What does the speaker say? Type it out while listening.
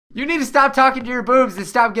You need to stop talking to your boobs and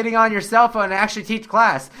stop getting on your cell phone and actually teach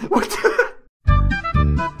class. What the?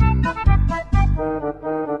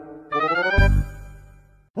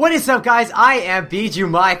 What is up, guys? I am Bijuu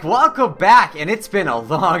Mike. Welcome back, and it's been a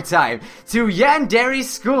long time, to Yandere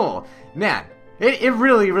School. Man, it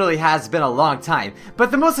really has been a long time.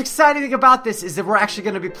 But the most exciting thing about this is that we're actually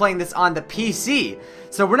going to be playing this on the PC.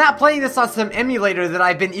 So we're not playing this on some emulator that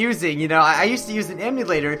I've been using. You know, I used to use an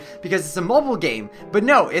emulator because it's a mobile game. But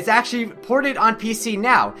no, it's actually ported on PC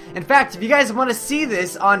now. In fact, if you guys want to see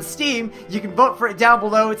this on Steam, you can vote for it down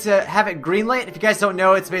below to have it greenlit. If you guys don't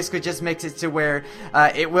know, it's basically just makes it to where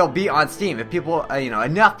it will be on Steam. If people,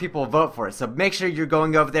 enough people vote for it. So make sure you're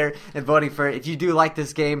going over there and voting for it. If you do like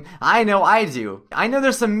this game, I know I do. I know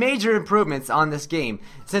there's some major improvements on this game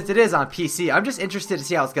since it is on PC. I'm just interested to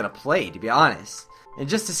see how it's going to play, to be honest. And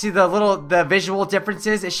just to see the visual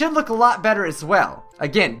differences, it should look a lot better as well.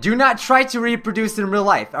 Again, do not try to reproduce in real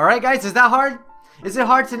life. Alright guys, is that hard? Is it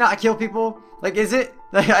hard to not kill people? Like, is it?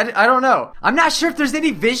 Like, I don't know. I'm not sure if there's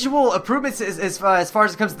any visual improvements as far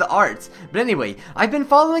as it comes to the arts. But anyway, I've been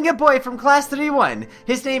following a boy from class 31.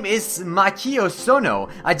 His name is MacLeod.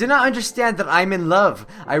 I do not understand that I'm in love.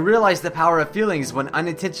 I realize the power of feelings when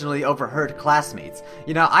unintentionally overheard classmates.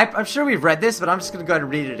 You know, I'm sure we've read this, but I'm just gonna go ahead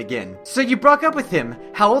and read it again. So you broke up with him.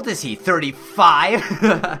 How old is he? 35?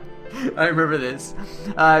 I remember this.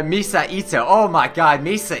 Misa Ito. Oh my god,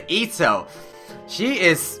 Misa Ito. She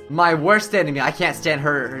is my worst enemy. I can't stand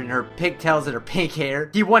her and her pigtails and her pink hair.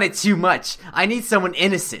 He wanted too much. I need someone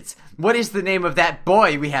innocent. What is the name of that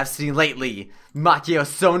boy we have seen lately?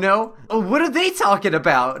 Makio-sono? Oh, what are they talking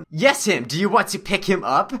about? Yes, him. Do you want to pick him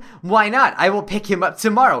up? Why not? I will pick him up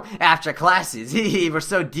tomorrow after classes. we're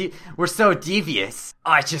so devious.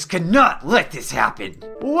 I just cannot let this happen.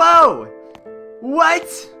 Whoa! What?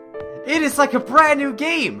 It is like a brand new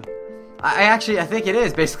game. I think it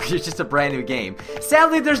is basically just a brand new game.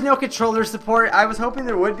 Sadly, there's no controller support. I was hoping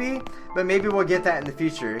there would be, but maybe we'll get that in the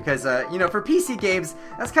future. Because, for PC games,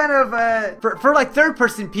 that's kind of, for like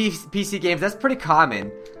third-person PC games, that's pretty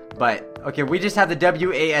common. But, okay, we just have the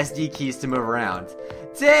WASD keys to move around.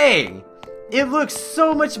 Dang! It looks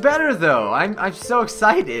so much better, though. I'm so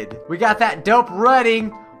excited. We got that dope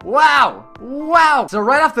running. Wow! Wow! So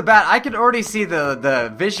right off the bat, I can already see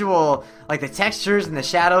the visual, like the textures and the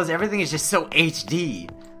shadows, everything is just so HD.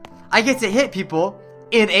 I get to hit people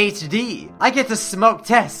in HD. I get to smoke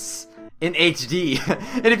tests in HD.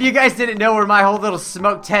 And if you guys didn't know where my whole little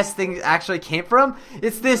smoke test thing actually came from,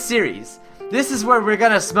 it's this series. This is where we're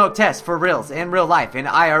gonna smoke tests for reals, in real life, in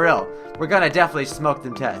IRL. We're gonna definitely smoke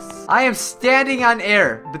them tests. I am standing on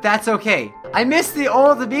air, but that's okay. I miss the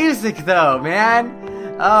old music though, man.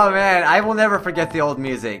 Oh man, I will never forget the old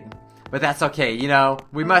music. But that's okay, you know,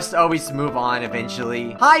 we must always move on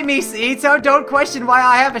eventually. Hi, Miss Ito, don't question why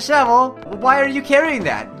I have a shovel. Why are you carrying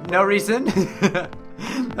that? No reason.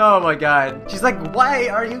 Oh my god. She's like, why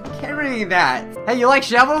are you carrying that? Hey, you like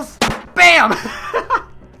shovels? Bam!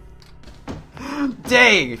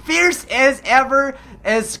 Dang, fierce as ever,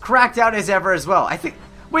 as cracked out as ever as well. I think,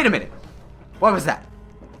 wait a minute. What was that?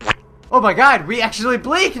 Oh my god, we actually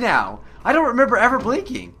blink now. I don't remember ever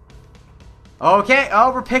blinking. Okay,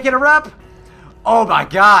 oh, we're picking her up. Oh my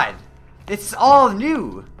god. It's all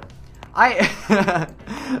new.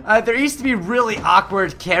 There used to be really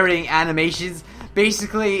awkward carrying animations.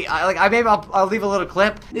 Basically, maybe I'll leave a little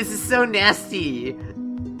clip. This is so nasty.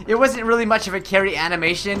 It wasn't really much of a carry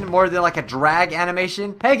animation, more than like a drag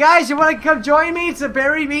animation. Hey guys, you wanna come join me to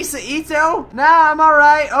bury Misa Ito? Nah, I'm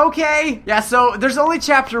alright, okay. Yeah, so there's only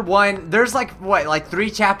chapter 1. There's like, what, like 3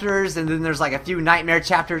 chapters, and then there's like a few nightmare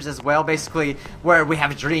chapters as well, basically, where we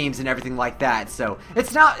have dreams and everything like that. So,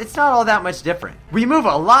 it's not all that much different. We move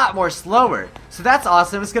a lot more slower, so that's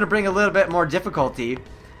awesome. It's gonna bring a little bit more difficulty.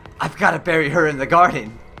 I've gotta bury her in the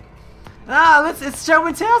garden. Ah, it's show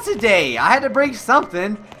and tell today. I had to bring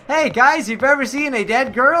something. Hey guys, you've ever seen a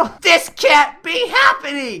dead girl? This can't be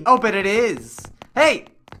happening! Oh, but it is. Hey.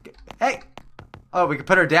 Oh, we can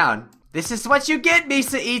put her down. This is what you get,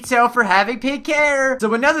 Misa Ito, for having pink hair.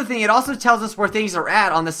 So another thing, it also tells us where things are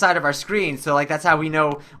at on the side of our screen. So like that's how we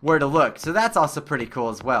know where to look. So that's also pretty cool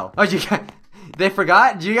as well. Oh, they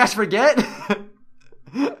forgot? Did you guys forget?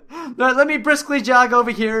 Let me briskly jog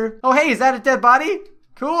over here. Oh, hey, is that a dead body?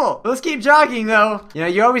 Cool. Let's keep jogging, though. You know,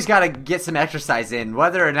 you always gotta get some exercise in,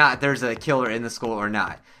 whether or not there's a killer in the school or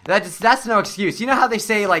not. That's no excuse. You know how they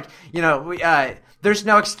say, like, you know, there's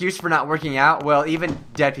no excuse for not working out? Well, even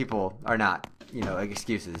dead people are not, you know, like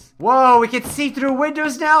excuses. Whoa, we can see through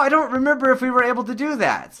windows now? I don't remember if we were able to do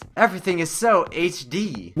that. Everything is so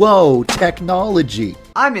HD. Whoa, technology.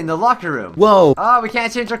 I'm in the locker room. Whoa. Oh, we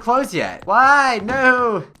can't change our clothes yet. Why?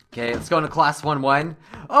 No. Okay, let's go into class 1-1.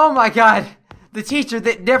 Oh my god! The teacher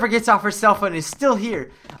that never gets off her cell phone is still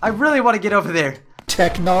here. I really want to get over there.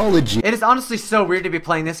 Technology. It is honestly so weird to be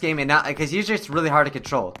playing this game and not, because usually it's really hard to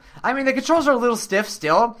control. I mean, the controls are a little stiff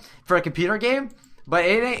still for a computer game, but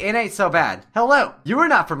it ain't so bad. Hello, you are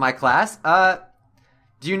not from my class.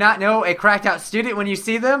 Do you not know a cracked out student when you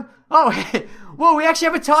see them? Oh, hey, whoa, we actually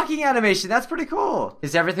have a talking animation. That's pretty cool.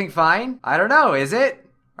 Is everything fine? I don't know, is it?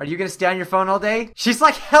 Are you gonna stay on your phone all day? She's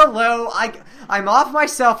like, hello, I'm off my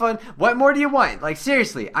cell phone. What more do you want? Like,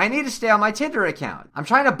 seriously, I need to stay on my Tinder account. I'm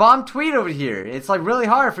trying to bomb tweet over here. It's like really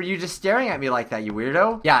hard for you just staring at me like that, you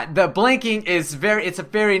weirdo. Yeah, the blinking is it's a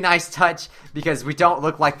very nice touch because we don't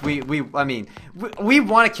look like we want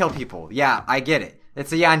to kill people. Yeah, I get it.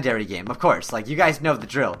 It's a Yandere game, of course. Like, you guys know the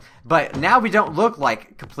drill. But now we don't look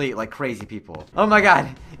like complete, like, crazy people. Oh my god,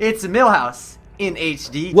 it's Millhouse in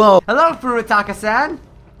HD. Whoa. Hello, Furuataka-san.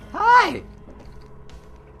 Hi!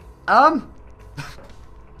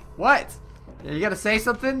 What? You gotta say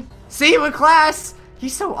something? See you in class!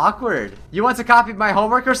 He's so awkward. You want to copy my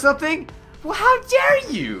homework or something? Well, how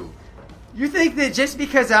dare you? You think that just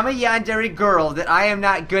because I'm a Yandere girl that I am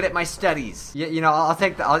not good at my studies? You know, I'll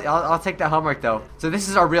take the homework though. So this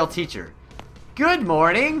is our real teacher. Good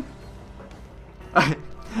morning!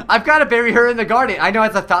 I've got to bury her in the garden. I know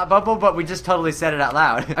it's a thought bubble, but we just totally said it out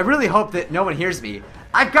loud. I really hope that no one hears me.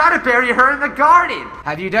 I've got to bury her in the garden!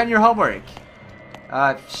 Have you done your homework?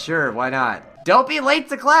 Sure, why not? Don't be late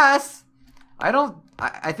to class!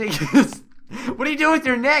 I think what are you doing with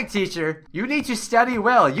your neck, teacher? You need to study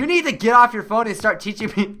well. You need to get off your phone and start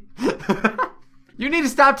teaching me. You need to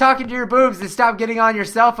stop talking to your boobs and stop getting on your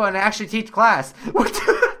cell phone and actually teach class. What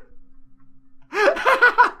the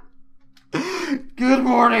Good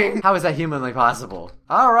morning. How is that humanly possible?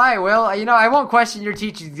 Alright, well, you know, I won't question your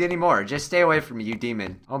teachings anymore. Just stay away from me, you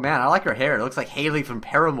demon. Oh man, I like her hair. It looks like Haley from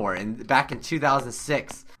Paramore back in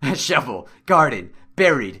 2006. Shovel, garden,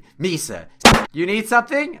 buried, Misa. You need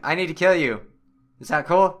something? I need to kill you. Is that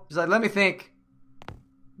cool? She's like, let me think.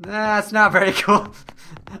 Nah, it's not very cool.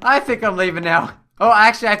 I think I'm leaving now. Oh,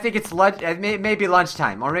 actually, I think it's lunch. Maybe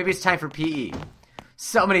lunchtime, or maybe it's time for PE.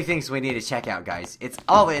 So many things we need to check out, guys. It's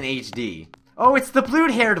all in HD. Oh, it's the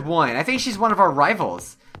blue-haired one. I think she's one of our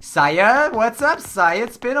rivals. Saya, what's up, Saya?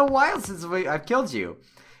 It's been a while since I've killed you.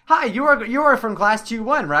 Hi, you are from class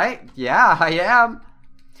 2-1, right? Yeah, I am.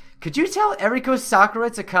 Could you tell Eriko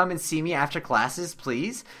Sakura to come and see me after classes,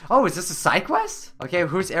 please? Oh, is this a side quest? Okay,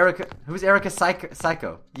 who's Erika? Who's Erika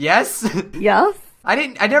Psycho? Yes? Yes? I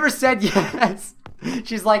never said yes.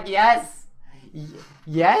 She's like, yes.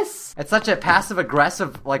 Yes? It's such a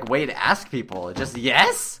passive-aggressive, like, way to ask people. Just,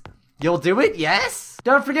 yes? You'll do it? Yes?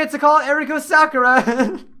 Don't forget to call Eriko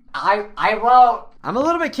Sakura. I won't. I'm a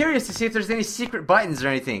little bit curious to see if there's any secret buttons or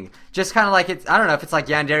anything. Just kind of like I don't know if it's like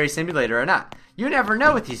Yandere Simulator or not. You never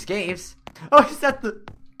know with these games. Oh, is that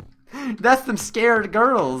that's them scared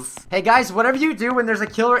girls. Hey guys, whatever you do when there's a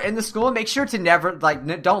killer in the school, make sure to never,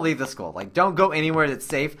 like, don't leave the school. Like, don't go anywhere that's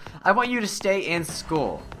safe. I want you to stay in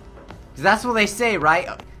school. Because that's what they say, right?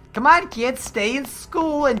 Come on, kids, stay in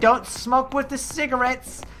school and don't smoke with the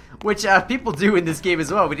cigarettes. Which people do in this game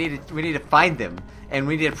as well. We need to find them. And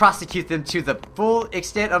we need to prosecute them to the full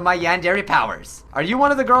extent of my Yandere powers. Are you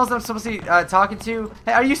one of the girls I'm supposed to be talking to?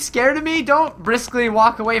 Hey, are you scared of me? Don't briskly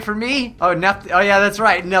walk away from me. Oh, nothing. Oh, yeah, that's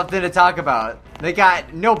right. Nothing to talk about. They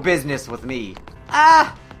got no business with me.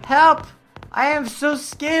 Ah, help. I am so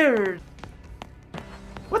scared.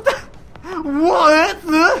 What the? What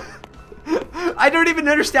the? I don't even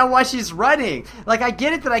understand why she's running. Like, I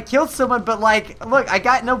get it that I killed someone, but like, look, I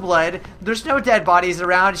got no blood. There's no dead bodies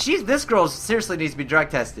around. This girl seriously needs to be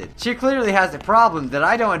drug tested. She clearly has a problem that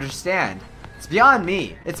I don't understand. It's beyond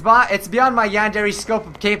me. It's beyond my Yandere scope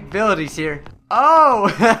of capabilities here.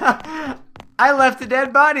 Oh, I left a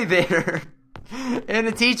dead body there. And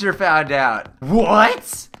the teacher found out.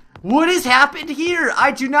 What? What has happened here?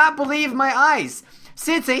 I do not believe my eyes.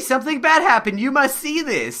 Sensei, something bad happened. You must see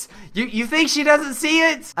this. You think she doesn't see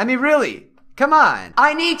it? I mean, really? Come on.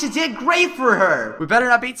 I need to dig grave for her. We better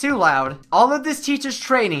not be too loud. All of this teacher's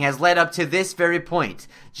training has led up to this very point.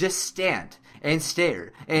 Just stand and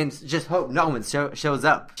stare and just hope no one shows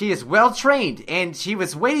up. She is well trained and she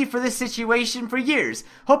was waiting for this situation for years,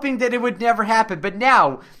 hoping that it would never happen, but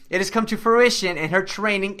now it has come to fruition and her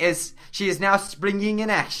training she is now springing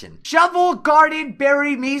in action. Shovel, garden,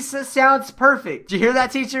 berry, Misa sounds perfect. Did you hear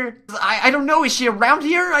that, teacher? I don't know, is she around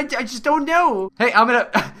here? I just don't know. Hey, I'm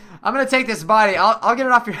gonna take this body. I'll get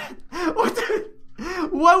it off your head. What the?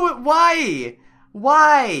 Why?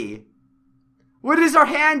 What is our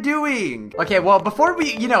hand doing? Okay, well, before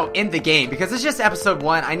we, end the game, because it's just episode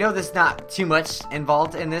 1, I know there's not too much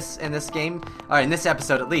involved in this game, or in this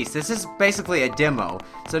episode at least. This is basically a demo.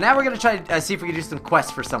 So now we're gonna try to see if we can do some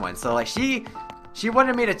quests for someone. So, like, she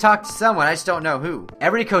wanted me to talk to someone, I just don't know who.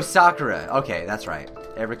 Eriko Sakura. Okay, that's right.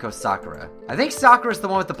 Eriko Sakura. I think Sakura's the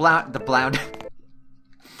one with the blonde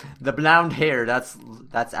the blonde hair. That's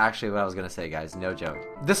actually what I was gonna say, guys. No joke.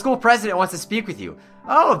 The school president wants to speak with you.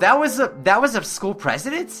 Oh, that was a school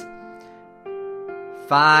president?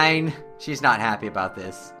 Fine. She's not happy about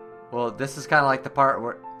this. Well, this is kind of like the part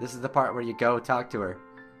where you go talk to her.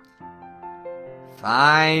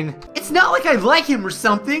 Fine. It's not like I like him or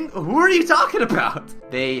something. Who are you talking about?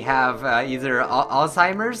 They have either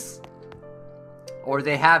Alzheimer's or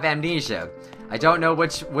they have amnesia. I don't know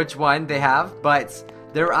which one they have, but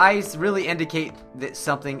their eyes really indicate that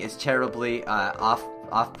something is terribly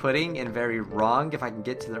off-putting and very wrong if I can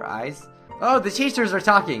get to their eyes. Oh, the teachers are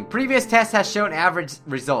talking. Previous tests has shown average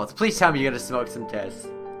results. Please tell me you're gonna smoke some tests.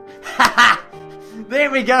 Haha!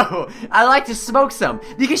 There we go! I like to smoke some,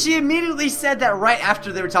 because she immediately said that right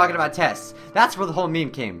after they were talking about tests. That's where the whole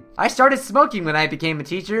meme came. I started smoking when I became a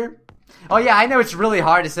teacher. Oh yeah, I know it's really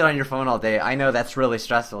hard to sit on your phone all day. I know that's really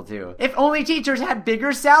stressful too. If only teachers had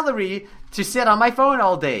bigger salary to sit on my phone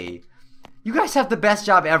all day. You guys have the best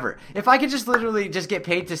job ever. If I could just literally just get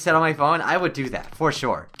paid to sit on my phone, I would do that, for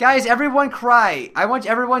sure. Guys, everyone cry. I want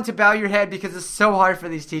everyone to bow your head because it's so hard for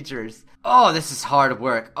these teachers. Oh, this is hard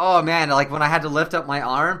work. Oh man, like when I had to lift up my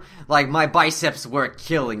arm, like my biceps were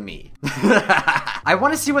killing me. I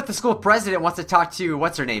want to see what the school president wants to talk to,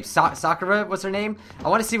 what's her name? Sakura, what's her name? I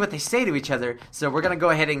want to see what they say to each other, so we're gonna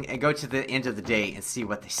go ahead and go to the end of the day and see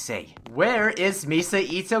what they say. Where is Misa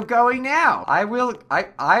Ito going now? I will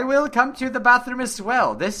come to the bathroom as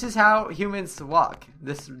well. This is how humans walk.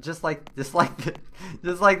 Just like this.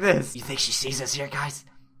 You think she sees us here, guys?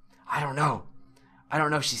 I don't know. I don't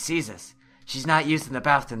know if she sees us. She's not using the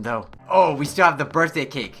bathroom, though. Oh, we still have the birthday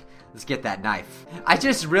cake. Let's get that knife. I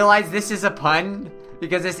just realized this is a pun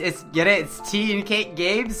because it's tea and cake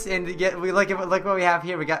games, and look what we have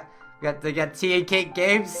here. We got tea and cake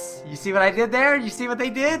games. You see what I did there? You see what they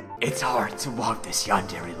did? It's hard to walk this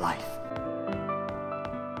yandere life.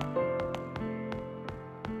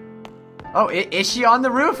 Oh, is she on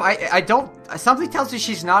the roof? I don't. Something tells me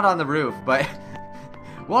she's not on the roof, but.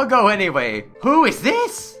 We'll go anyway. Who is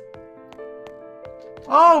this?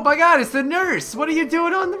 Oh my god, it's the nurse. What are you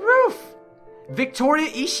doing on the roof? Victoria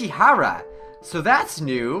Ishihara. So that's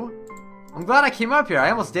new. I'm glad I came up here.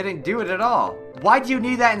 I almost didn't do it at all. Why do you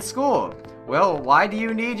need that in school? Well, why do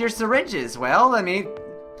you need your syringes? Well, I mean,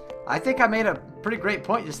 I think I made a pretty great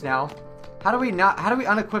point just now. How do we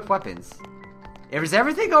unequip weapons? Is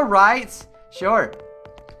everything alright? Sure.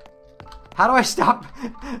 How do I stop?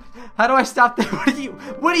 How do I stop that?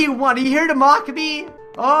 What do you want? Are you here to mock me?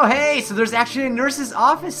 Oh, hey, so there's actually a nurse's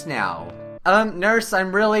office now. Nurse,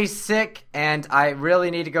 I'm really sick and I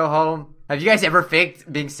really need to go home. Have you guys ever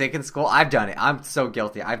faked being sick in school? I've done it. I'm so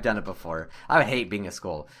guilty. I've done it before. I would hate being in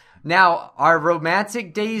school. Now, our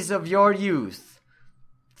romantic days of your youth.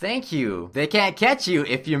 Thank you. They can't catch you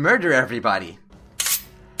if you murder everybody.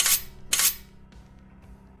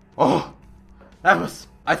 Oh,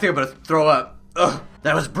 I think I'm gonna throw up. Ugh,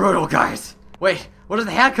 that was brutal, guys. Wait, what do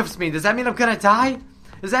the handcuffs mean? Does that mean I'm gonna die?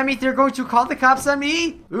 Does that mean they're going to call the cops on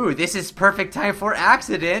me? Ooh, this is perfect time for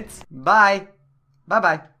accident. Bye.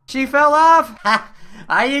 Bye-bye. She fell off. Ha!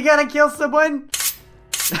 Are you gonna kill someone?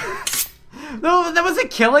 No, that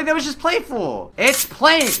wasn't killing. That was just playful. It's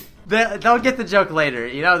playing. They'll get the joke later.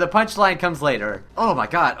 You know, the punchline comes later. Oh my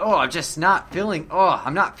god. Oh, I'm just not feeling... Oh,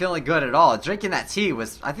 I'm not feeling good at all. Drinking that tea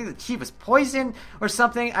was... I think the tea was poison or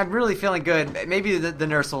something. I'm really feeling good. Maybe the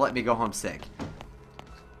nurse will let me go home sick.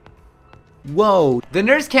 Whoa. The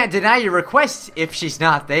nurse can't deny your request if she's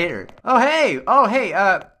not there. Oh, hey. Oh,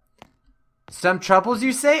 hey. Some troubles,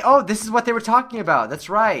 you say? Oh, this is what they were talking about. That's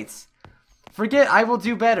right. Forget, I will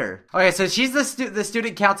do better. Okay, so she's the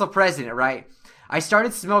student council president, right? I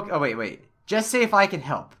started smoking. Oh, wait. Just say if I can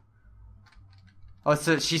help. Oh,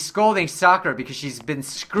 so she's scolding Sakura because she's been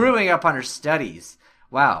screwing up on her studies.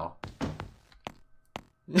 Wow.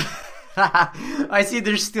 I see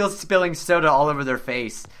they're still spilling soda all over their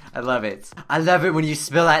face. I love it. I love it when you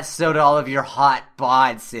spill that soda all over your hot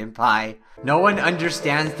bod, senpai. No one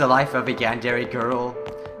understands the life of a Yandere girl.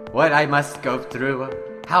 What I must go through.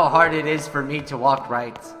 How hard it is for me to walk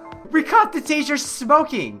right. We caught the teacher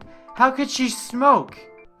smoking. How could she smoke?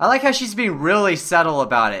 I like how she's being really subtle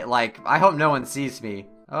about it. Like, I hope no one sees me.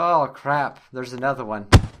 Oh, crap. There's another one.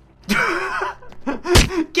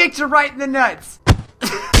 Kicked her right in the nuts.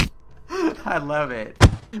 I love it.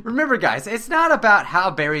 Remember, guys, it's not about how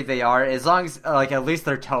buried they are. As long as, like, at least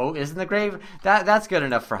their toe is in the grave, that's good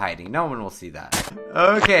enough for hiding. No one will see that.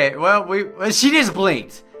 Okay, well, she just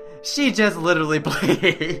blinked. She just literally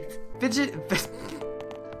blinked.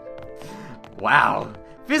 Wow.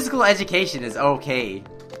 Physical education is okay.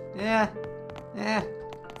 Yeah,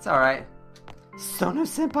 it's alright.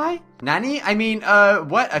 Sono-senpai? Nani? I mean,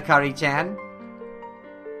 what, Akari-chan?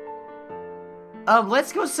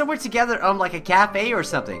 Let's go somewhere together, like a cafe or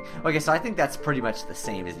something. Okay, so I think that's pretty much the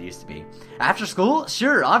same as it used to be. After school?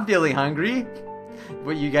 Sure, I'm feeling hungry.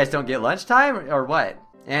 What, you guys don't get lunchtime, or what?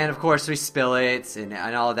 And of course we spill it and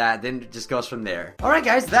all that, then it just goes from there. Alright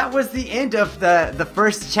guys, that was the end of the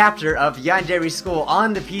first chapter of Yandere School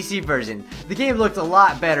on the PC version. The game looked a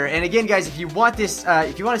lot better, and again guys, if you want this,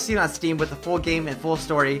 if you want to see it on Steam with the full game and full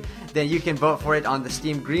story, then you can vote for it on the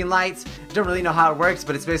Steam green lights. Don't really know how it works,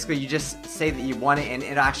 but it's basically you just say that you want it and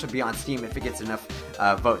it'll actually be on Steam if it gets enough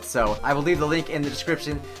votes. So I will leave the link in the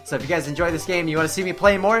description. So if you guys enjoy this game and you want to see me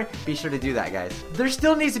play more, be sure to do that, guys. There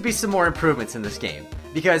still needs to be some more improvements in this game.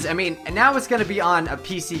 Because, I mean, now it's going to be on a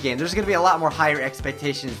PC game. There's going to be a lot more higher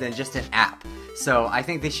expectations than just an app. So I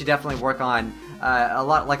think they should definitely work on a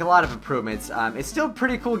lot of improvements. It's still a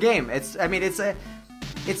pretty cool game. It's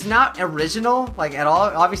not original, like, at all,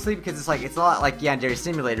 obviously, because it's a lot like Yandere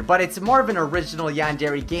Simulator, but it's more of an original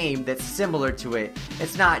Yandere game that's similar to it.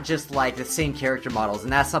 It's not just, like, the same character models,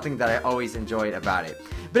 and that's something that I always enjoyed about it.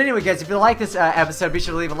 But anyway, guys, if you like this episode, be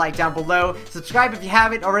sure to leave a like down below. Subscribe if you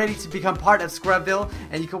haven't already to become part of Scrubville,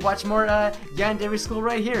 and you can watch more Yandere School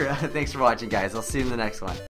right here. Thanks for watching, guys. I'll see you in the next one.